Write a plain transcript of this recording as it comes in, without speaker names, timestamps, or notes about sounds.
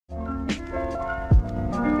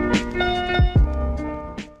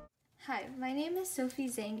Sophie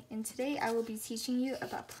Zhang, and today I will be teaching you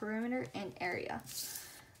about perimeter and area.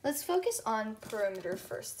 Let's focus on perimeter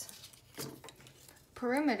first.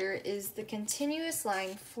 Perimeter is the continuous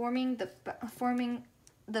line forming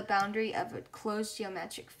the boundary of a closed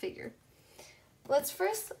geometric figure. Let's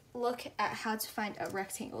first look at how to find a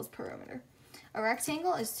rectangle's perimeter. A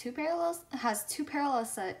rectangle has two parallel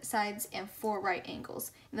sides and 4 right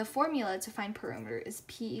angles. And the formula to find perimeter is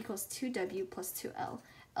P equals 2W plus 2L.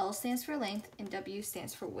 L stands for length and W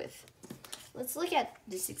stands for width. Let's look at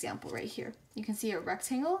this example right here. You can see a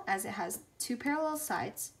rectangle as it has 2 parallel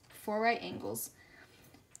sides, 4 right angles,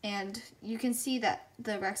 and you can see that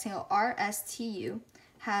the rectangle RSTU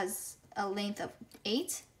has a length of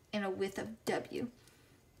 8 and a width of W.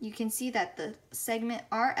 You can see that the segment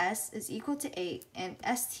RS is equal to 8 and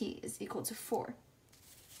ST is equal to 4.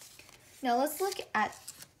 Now let's look at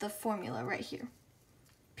the formula right here.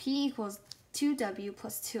 P equals 2W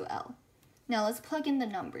plus 2L. Now let's plug in the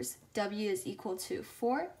numbers. W is equal to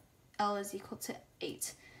 4, L is equal to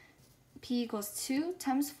 8. P equals 2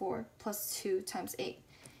 times 4 plus 2 times 8.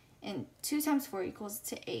 And 2 times 4 equals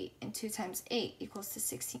to 8, and 2 times 8 equals to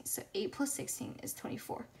 16. So 8 plus 16 is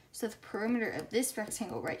 24. So the perimeter of this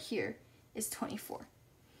rectangle right here is 24.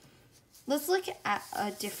 Let's look at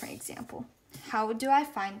a different example. How do I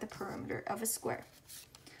find the perimeter of a square?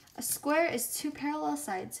 A square is 2 parallel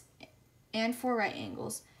sides and 4 right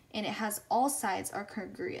angles, and it has all sides are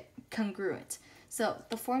congruent. So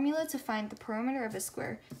the formula to find the perimeter of a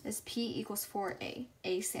square is P equals 4A.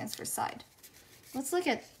 A stands for side. Let's look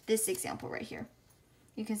at this example right here.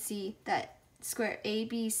 You can see that square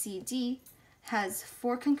ABCD has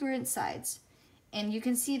 4 congruent sides, and you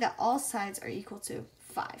can see that all sides are equal to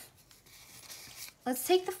 5. Let's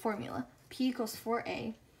take the formula, P equals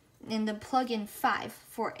 4A, and then plug in 5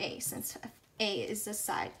 for A, since A is the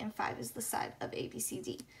side and 5 is the side of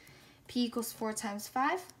ABCD. P equals 4 times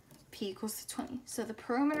 5, P equals to 20. So the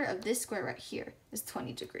perimeter of this square right here is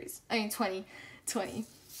 20.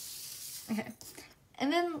 Okay,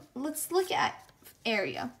 and then let's look at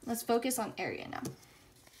area. Let's focus on area now.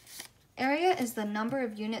 Area is the number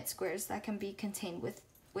of unit squares that can be contained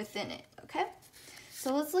within it, okay?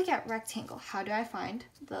 So let's look at rectangle. How do I find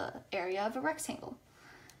the area of a rectangle?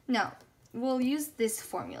 Now, we'll use this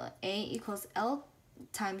formula. A equals L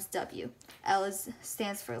times W. L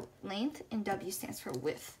stands for length and W stands for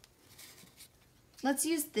width. Let's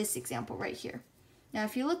use this example right here. Now,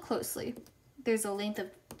 if you look closely, there's a length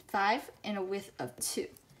of 5 and a width of 2.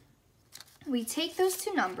 We take those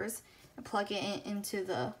two numbers and plug it into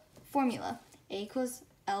the formula. A equals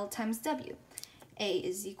L times W. A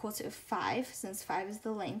is equal to 5, since 5 is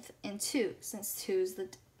the length, and 2, since 2 is the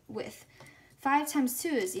width. 5 times 2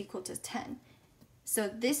 is equal to 10. So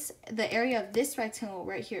the area of this rectangle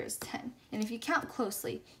right here is 10. And if you count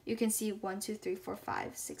closely, you can see 1, 2, 3, 4,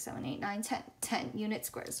 5, 6, 7, 8, 9, 10. 10 unit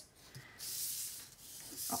squares.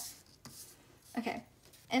 Okay,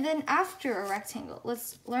 and then after a rectangle,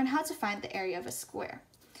 let's learn how to find the area of a square.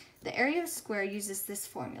 The area of a square uses this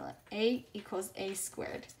formula, A equals A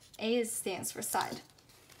squared. A stands for side.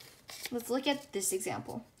 Let's look at this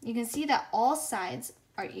example. You can see that all sides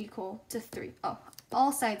are equal to 3.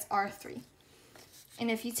 All sides are 3. And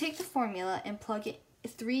if you take the formula and plug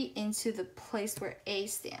 3 into the place where A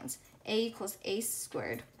stands, A equals A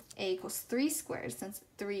squared. A equals 3 squared, since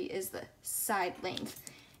 3 is the side length.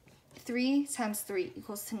 3 times 3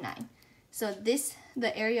 equals to 9. So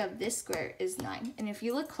the area of this square is 9. And if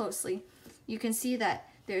you look closely, you can see that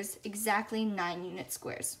there's exactly 9 unit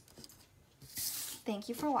squares. Thank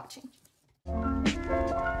you for watching.